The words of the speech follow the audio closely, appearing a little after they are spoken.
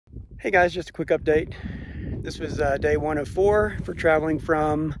Hey guys, just a quick update. This was day 1 of 4 for traveling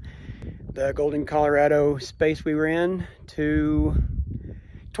from the Golden, Colorado space we were in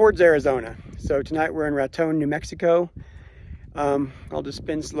towards Arizona. So tonight we're in Raton, New Mexico. I'll just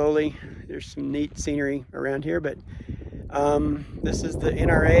spin slowly. There's some neat scenery around here, but this is the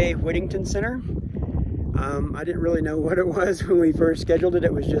NRA Whittington Center. I didn't really know what it was when we first scheduled it.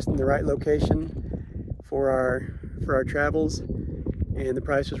 It was just in the right location for our travels, and the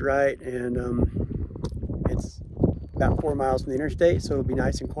price was right, and it's about 4 miles from the interstate, so it'll be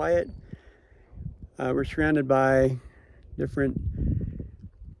nice and quiet. We're surrounded by different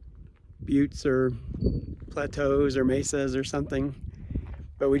buttes or plateaus or mesas or something,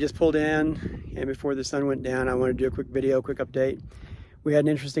 but we just pulled in, and before the sun went down I wanted to do a quick video, quick update. We had an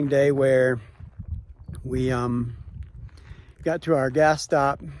interesting day where we got to our gas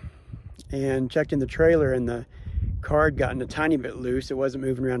stop and checked in the trailer, and the car had gotten a tiny bit loose. It wasn't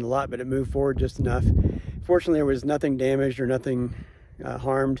moving around a lot, but it moved forward just enough. Fortunately, there was nothing damaged or nothing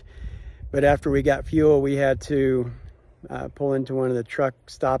harmed, but after we got fuel, we had to pull into one of the truck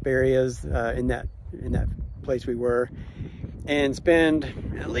stop areas in that place we were, and spend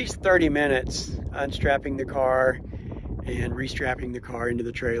at least 30 minutes unstrapping the car and restrapping the car into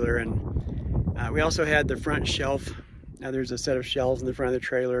the trailer. And we also had the front shelf. Now there's a set of shelves in the front of the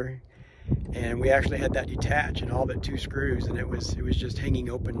trailer, and we actually had that detach and all but 2 screws, and it was just hanging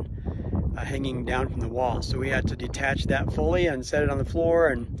open, hanging down from the wall. So we had to detach that fully and set it on the floor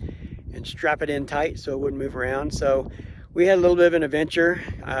and strap it in tight so it wouldn't move around. So we had a little bit of an adventure.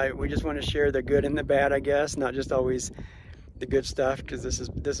 We just want to share the good and the bad, I guess, not just always the good stuff, because this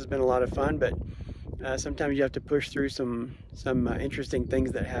has been a lot of fun, but sometimes you have to push through some interesting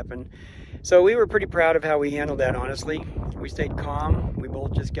things that happen. So we were pretty proud of how we handled that, honestly. We stayed calm. We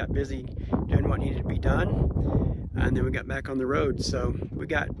both just got busy doing what needed to be done, and then we got back on the road. So we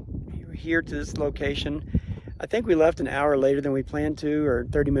got here to this location. I think we left an hour later than we planned to, or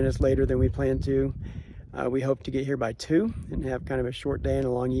 30 minutes later than we planned to. We hope to get here by 2 and have kind of a short day and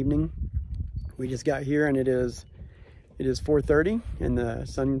a long evening. We just got here, and it is 4:30, and the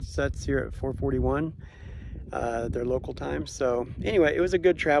sun sets here at 4:41, their local time. So anyway, it was a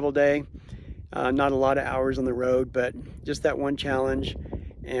good travel day. Not a lot of hours on the road, but just that one challenge,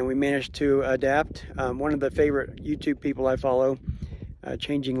 and we managed to adapt. One of the favorite YouTube people I follow,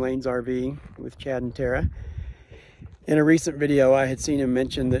 Changing Lanes RV with Chad and Tara, in a recent video I had seen him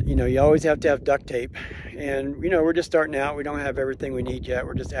mention that, you always have to have duct tape, and we're just starting out. We don't have everything we need yet.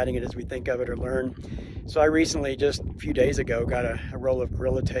 We're just adding it as we think of it or learn. So I recently, just a few days ago, got a roll of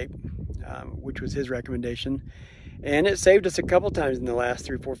Gorilla Tape, which was his recommendation, and it saved us a couple times in the last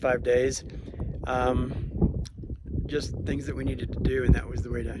 3, 4, 5 days. Just things that we needed to do, and that was the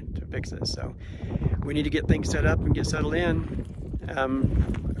way to fix it. So we need to get things set up and get settled in.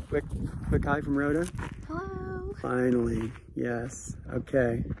 Quick hi from Rhoda. Hello. Finally, yes.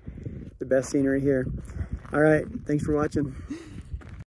 Okay, the best scenery here. All right, thanks for watching.